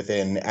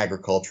within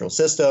agricultural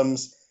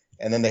systems.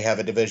 And then they have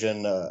a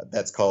division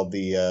that's called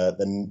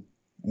the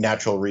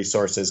Natural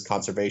Resources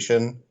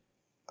Conservation.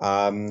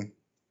 Forgot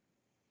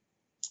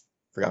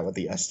what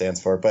the S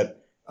stands for, but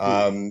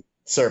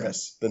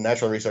service, the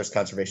Natural Resource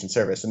Conservation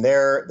Service, and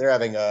they're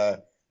having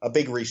a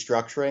big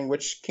restructuring,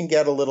 which can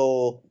get a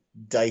little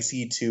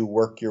dicey to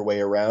work your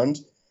way around.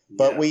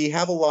 But Yeah. we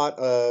have a lot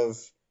of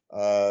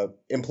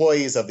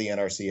employees of the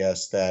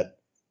NRCS that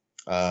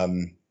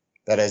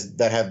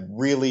have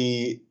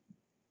really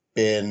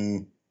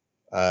been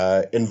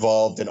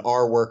involved in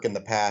our work in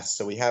the past.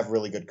 So we have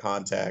really good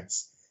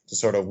contacts to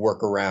sort of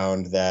work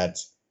around that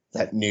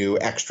new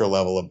extra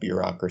level of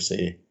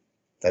bureaucracy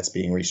that's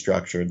being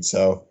restructured.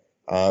 So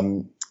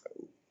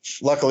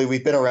luckily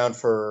we've been around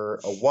for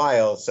a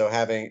while. So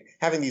having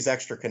these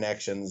extra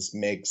connections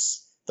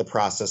makes the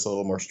process a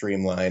little more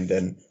streamlined,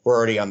 and we're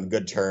already on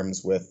good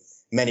terms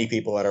with many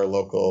people at our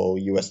local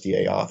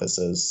USDA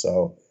offices.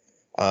 So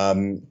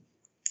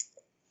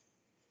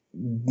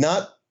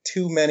not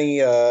too many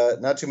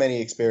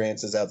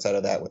experiences outside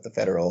of that with the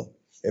federal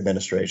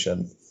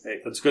administration.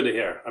 Hey, that's good to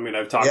hear. I mean,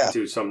 I've talked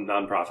to some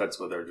nonprofits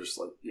where they're just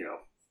like,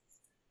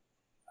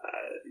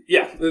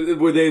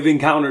 where they've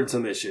encountered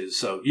some issues.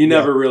 So you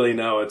never really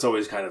know. It's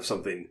always kind of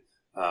something,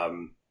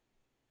 that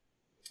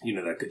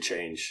could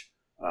change.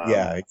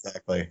 Yeah,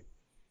 exactly.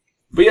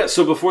 But yeah,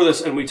 so before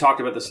this, and we talked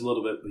about this a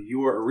little bit, but you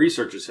were a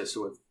research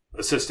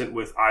assistant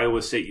with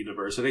Iowa State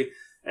University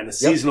and a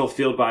seasonal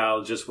field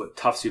biologist with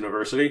Tufts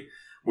University,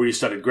 where you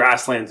studied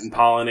grasslands and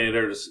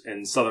pollinators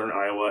in southern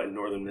Iowa and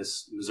northern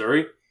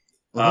Missouri.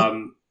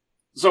 Mm-hmm.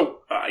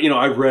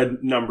 I've read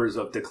reports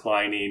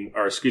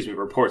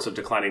of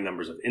declining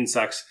numbers of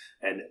insects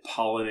and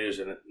pollinators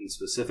in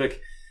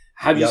specific.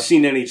 Have you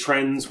seen any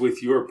trends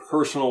with your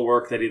personal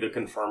work that either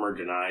confirm or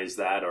denies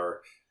that,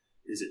 or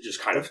is it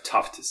just kind of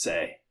tough to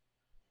say?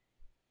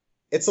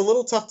 It's a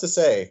little tough to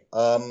say.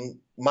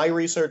 My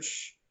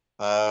research,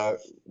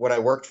 when I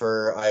worked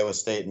for Iowa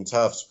State and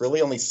Tufts,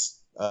 really only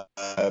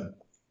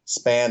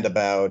spanned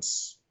about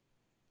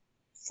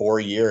 4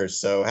 years.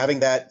 So having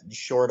that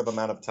short of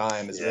amount of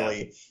time is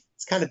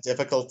it's kind of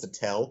difficult to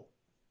tell.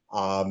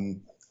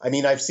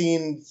 I've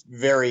seen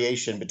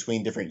variation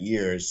between different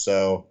years.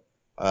 So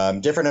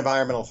different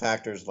environmental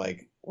factors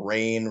like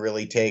rain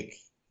really take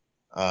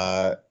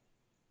a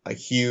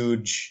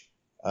huge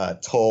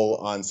toll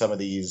on some of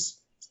these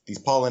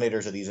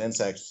pollinators or these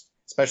insects,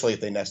 especially if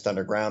they nest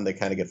underground. They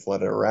kind of get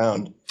flooded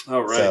around.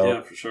 Oh, right. So,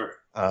 yeah, for sure.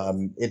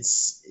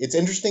 It's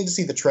interesting to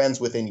see the trends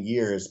within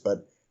years,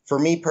 but for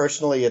me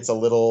personally, it's a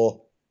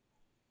little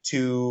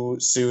too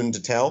soon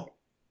to tell,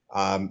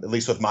 at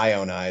least with my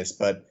own eyes.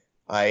 But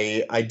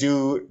I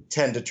do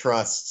tend to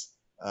trust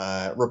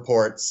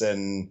reports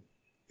and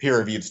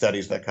peer-reviewed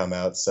studies that come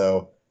out.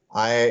 So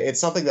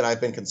it's something that I've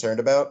been concerned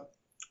about.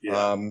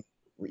 Yeah.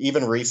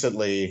 Even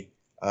recently,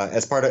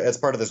 as part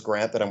of this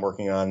grant that I'm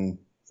working on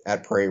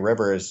at Prairie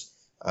Rivers,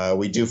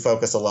 we do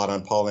focus a lot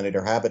on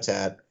pollinator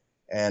habitat.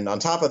 And on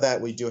top of that,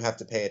 we do have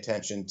to pay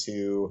attention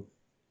to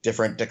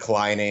different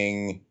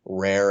declining,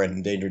 rare, and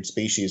endangered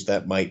species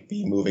that might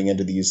be moving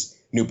into these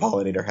new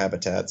pollinator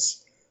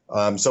habitats.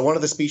 So one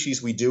of the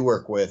species we do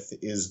work with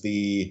is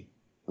the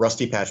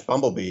rusty patch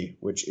bumblebee,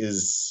 which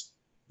is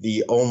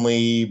the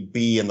only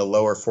bee in the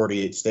lower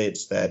 48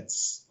 states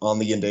that's on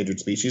the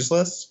endangered species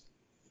list.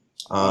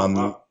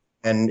 And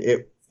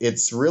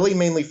it's really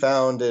mainly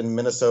found in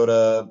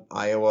Minnesota,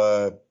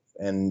 Iowa,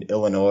 and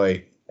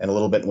Illinois, and a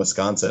little bit in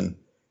Wisconsin.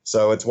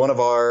 So it's one of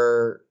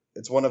our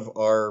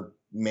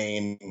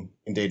main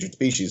endangered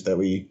species that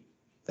we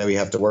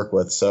have to work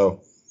with.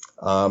 So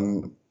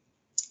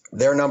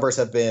their numbers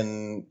have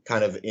been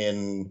kind of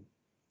in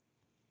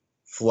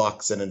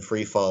flux and in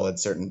free fall at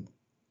certain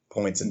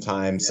points in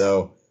time. Yeah.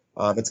 So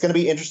it's going to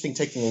be interesting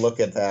taking a look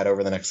at that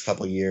over the next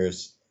couple of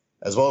years,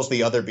 as well as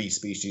the other bee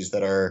species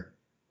that are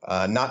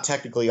not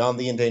technically on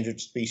the endangered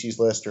species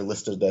list or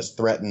listed as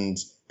threatened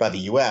by the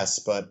U.S.,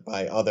 but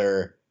by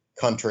other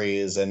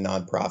countries and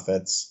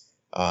nonprofits.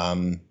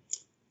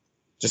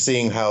 Just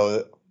seeing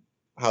how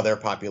their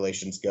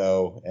populations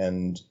go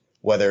and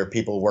whether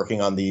people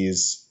working on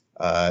these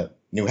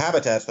new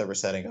habitats that we're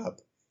setting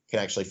up can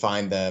actually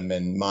find them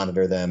and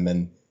monitor them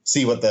and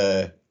see what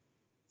the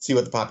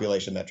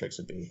population metrics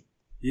would be.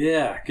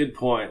 Yeah, good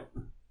point.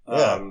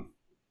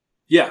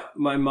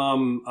 My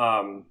mom,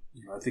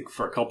 I think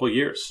for a couple of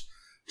years,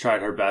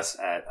 tried her best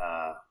at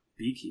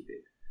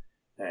beekeeping,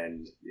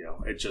 and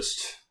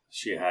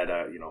she had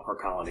her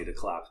colony to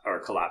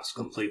collapse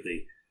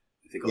completely.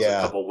 I think it was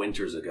a couple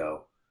winters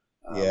ago.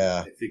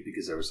 I think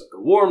because there was like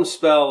a warm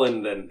spell,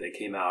 and then they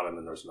came out, and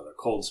then there was another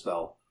cold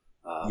spell.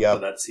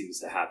 But that seems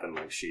to happen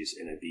like she's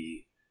in a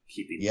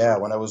beekeeping. Yeah,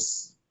 when I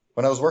was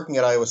working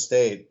at Iowa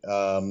State,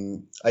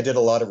 I did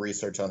a lot of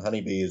research on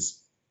honeybees,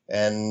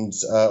 and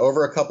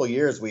over a couple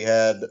years, we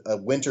had a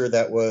winter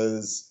that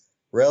was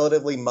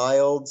relatively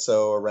mild,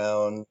 so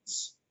around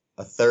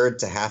a third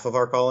to half of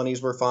our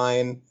colonies were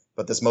fine.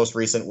 But this most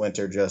recent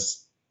winter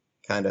just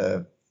kind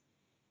of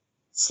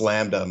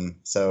slammed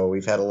them. So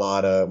we've had a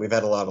lot of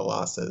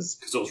losses.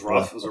 Because it was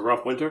rough. It was a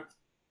rough winter.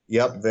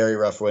 Yep, very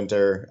rough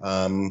winter.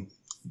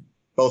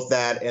 Both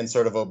that and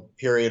sort of a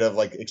period of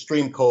like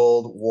extreme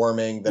cold,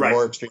 warming, then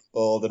more extreme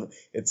cold, and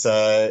it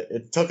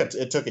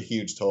took a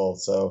huge toll.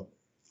 So,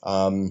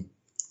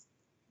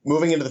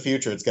 moving into the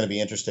future, it's going to be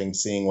interesting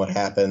seeing what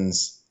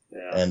happens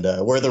and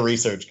where the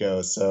research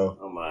goes. So,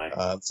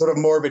 sort of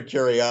morbid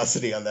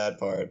curiosity on that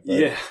part.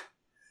 But.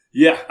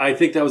 Yeah. I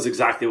think that was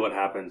exactly what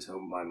happened to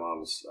my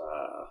mom's.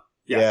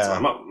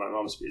 My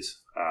mom's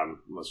piece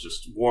was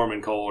just warm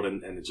and cold,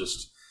 and it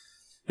just.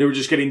 They were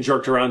just getting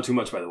jerked around too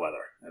much by the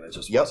weather, and it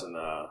just wasn't,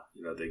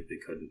 they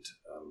couldn't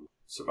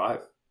survive.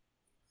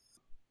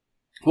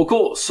 Well,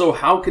 cool. So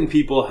how can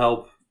people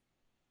help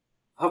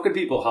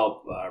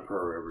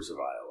Prairie Rivers of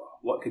Iowa?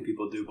 What can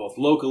people do both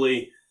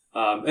locally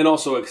and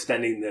also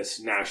extending this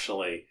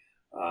nationally?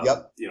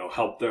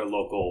 Help their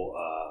local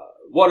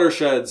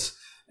watersheds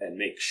and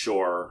make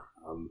sure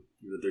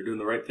that they're doing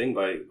the right thing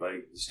by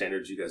the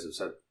standards you guys have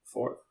set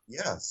forth.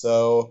 Yeah.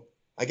 So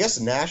I guess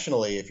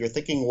nationally, if you're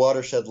thinking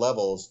watershed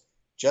levels,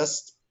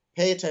 just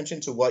pay attention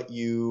to what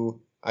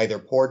you either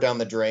pour down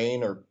the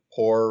drain or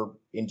pour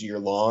into your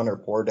lawn or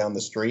pour down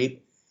the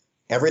street.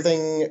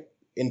 Everything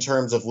in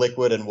terms of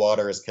liquid and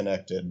water is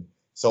connected.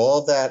 So all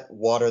of that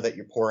water that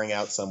you're pouring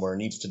out somewhere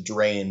needs to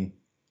drain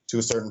to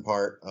a certain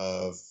part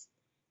of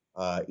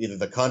either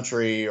the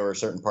country or a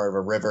certain part of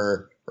a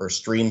river or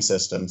stream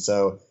system.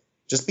 So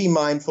just be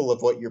mindful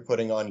of what you're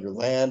putting on your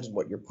land and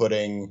what you're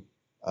putting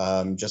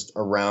just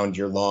around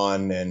your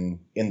lawn and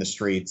in the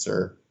streets,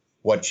 or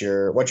what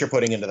you're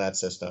putting into that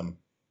system.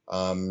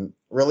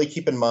 Really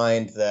keep in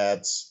mind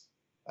that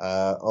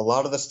a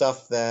lot of the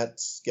stuff that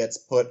gets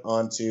put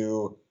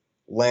onto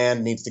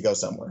land needs to go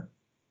somewhere.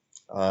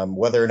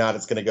 Whether or not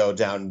it's going to go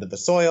down into the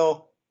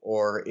soil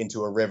or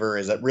into a river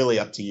is really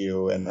up to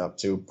you and up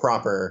to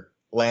proper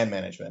land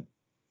management.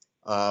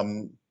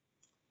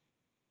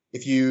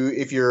 If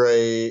you're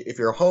a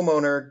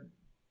homeowner,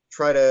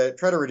 try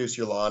to reduce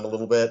your lawn a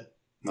little bit.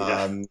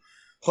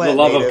 For the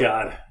love of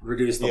God,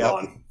 reduce the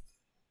lawn.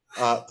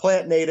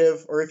 Plant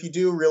native, or if you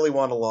do really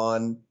want a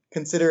lawn,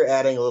 consider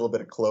adding a little bit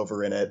of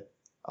clover in it.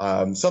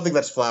 Something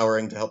that's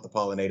flowering to help the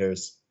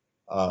pollinators.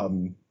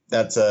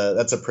 That's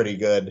a pretty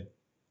good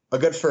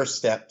first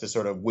step to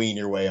sort of wean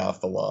your way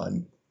off the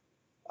lawn.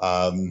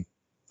 And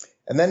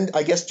then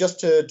I guess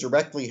just to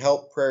directly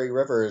help Prairie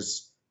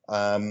Rivers,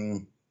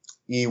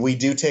 we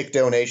do take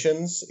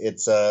donations.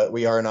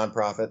 We are a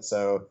nonprofit,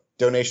 so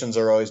donations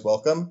are always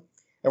welcome.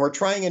 And we're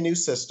trying a new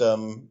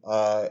system.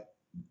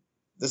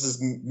 This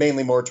is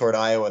mainly more toward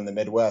Iowa and the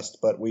Midwest,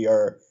 but we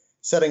are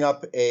setting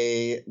up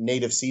a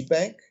native seed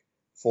bank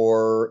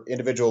for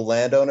individual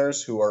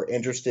landowners who are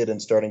interested in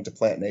starting to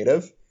plant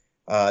native.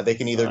 They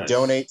can either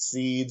donate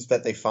seeds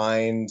that they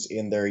find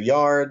in their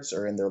yards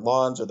or in their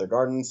lawns or their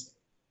gardens.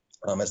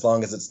 As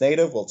long as it's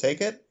native, we'll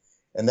take it.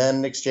 And then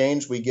in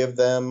exchange, we give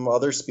them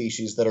other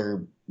species that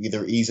are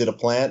either easy to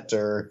plant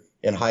or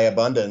in high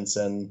abundance.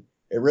 And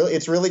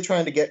it's really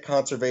trying to get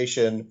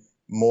conservation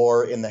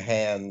more in the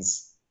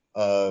hands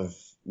of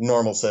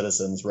normal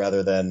citizens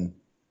rather than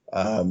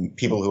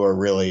people who are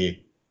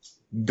really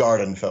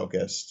garden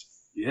focused.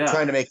 Yeah.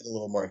 Trying to make it a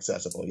little more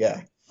accessible.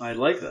 Yeah. I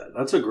like that.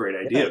 That's a great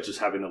idea. Just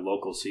having a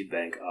local seed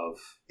bank of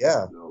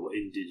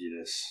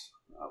indigenous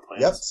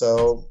plants. Yep.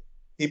 So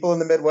people in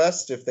the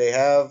Midwest, if they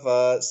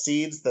have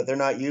seeds that they're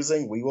not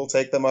using, we will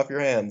take them off your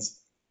hands.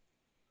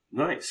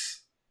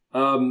 Nice.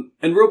 And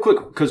real quick,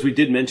 because we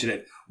did mention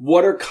it,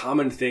 what are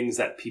common things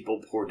that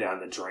people pour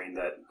down the drain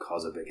that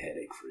cause a big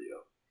headache for you?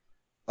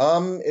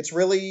 It's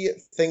really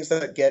things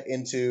that get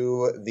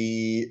into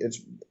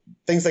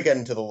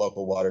the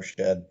local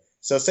watershed.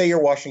 So say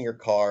you're washing your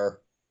car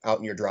out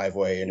in your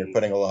driveway and you're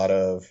putting a lot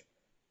of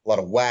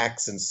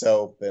wax and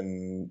soap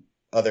and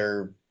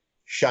other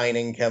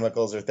shining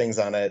chemicals or things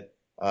on it.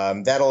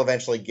 That'll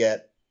eventually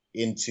get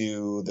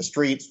into the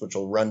streets, which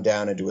will run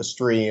down into a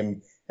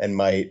stream and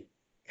might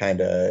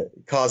kind of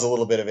cause a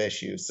little bit of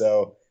issue.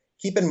 So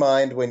keep in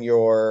mind when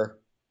you're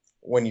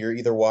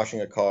either washing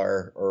a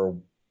car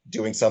or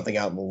doing something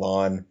out in the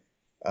lawn,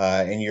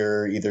 and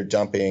you're either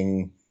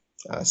dumping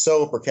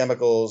soap or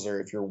chemicals,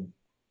 or if you're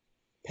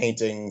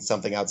painting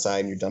something outside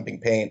and you're dumping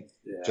paint,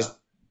 just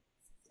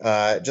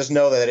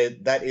know that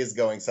that is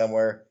going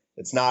somewhere.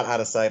 It's not out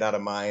of sight, out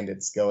of mind.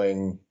 It's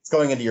going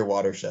into your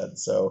watershed.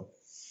 So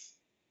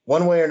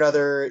one way or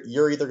another,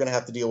 you're either going to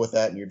have to deal with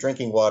that in your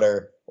drinking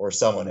water, or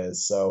someone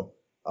is. So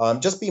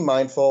just be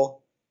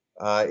mindful.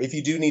 If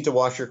you do need to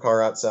wash your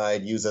car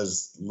outside, use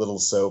as little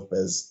soap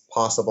as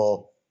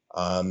possible.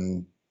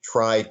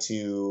 Try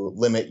to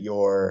limit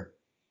your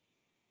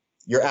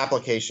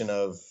application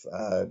of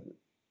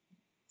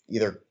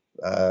either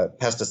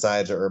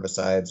pesticides or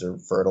herbicides or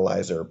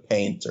fertilizer or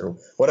paint or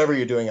whatever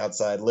you're doing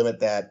outside.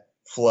 Limit that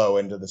flow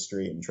into the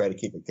street and try to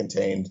keep it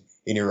contained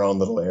in your own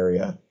little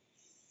area.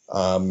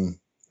 And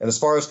as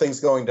far as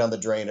things going down the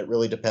drain, it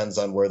really depends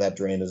on where that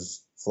drain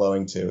is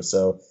flowing to.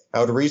 So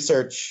I would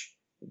research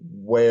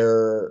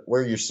where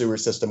your sewer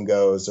system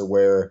goes or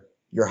where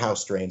your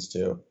house drains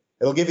to.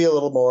 it'll give you a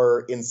little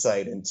more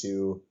insight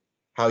into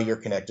how you're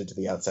connected to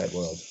the outside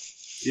world.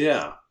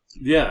 Yeah.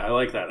 Yeah, I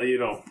like that.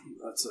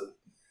 That's a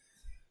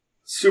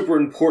super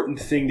important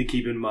thing to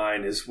keep in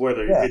mind is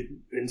whether it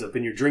ends up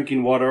in your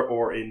drinking water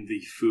or in the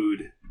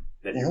food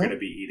that you're going to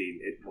be eating.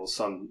 It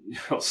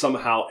will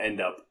somehow end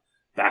up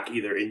back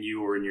either in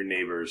you or in your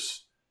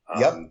neighbors.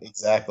 Yep,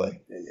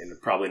 exactly. In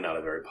probably not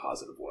a very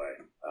positive way.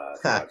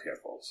 If you're not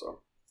careful.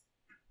 So,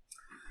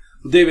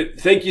 well, David,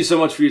 thank you so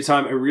much for your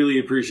time. I really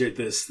appreciate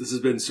this. This has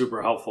been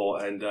super helpful.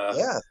 And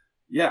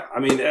yeah. I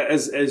mean,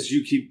 as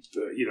you keep,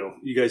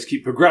 you guys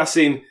keep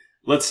progressing,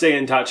 let's stay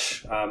in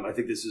touch. I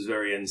think this is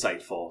very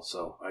insightful.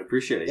 So I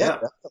appreciate it. Yeah,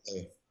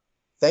 definitely.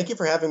 Thank you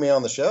for having me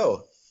on the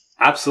show.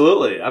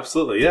 Absolutely.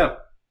 Yeah.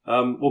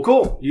 Well,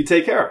 cool. You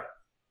take care.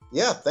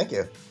 Yeah, thank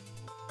you.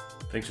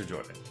 Thanks for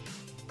joining.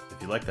 If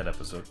you liked that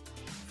episode,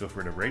 feel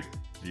free to rate,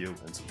 view,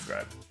 and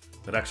subscribe.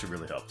 That actually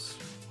really helps.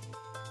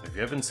 If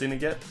you haven't seen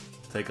it yet,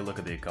 take a look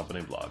at the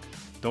accompanying blog.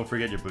 Don't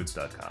forget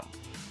yourboots.com,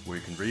 where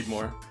you can read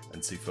more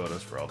and see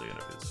photos for all the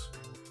interviews.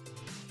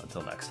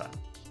 Until next time,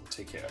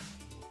 take care.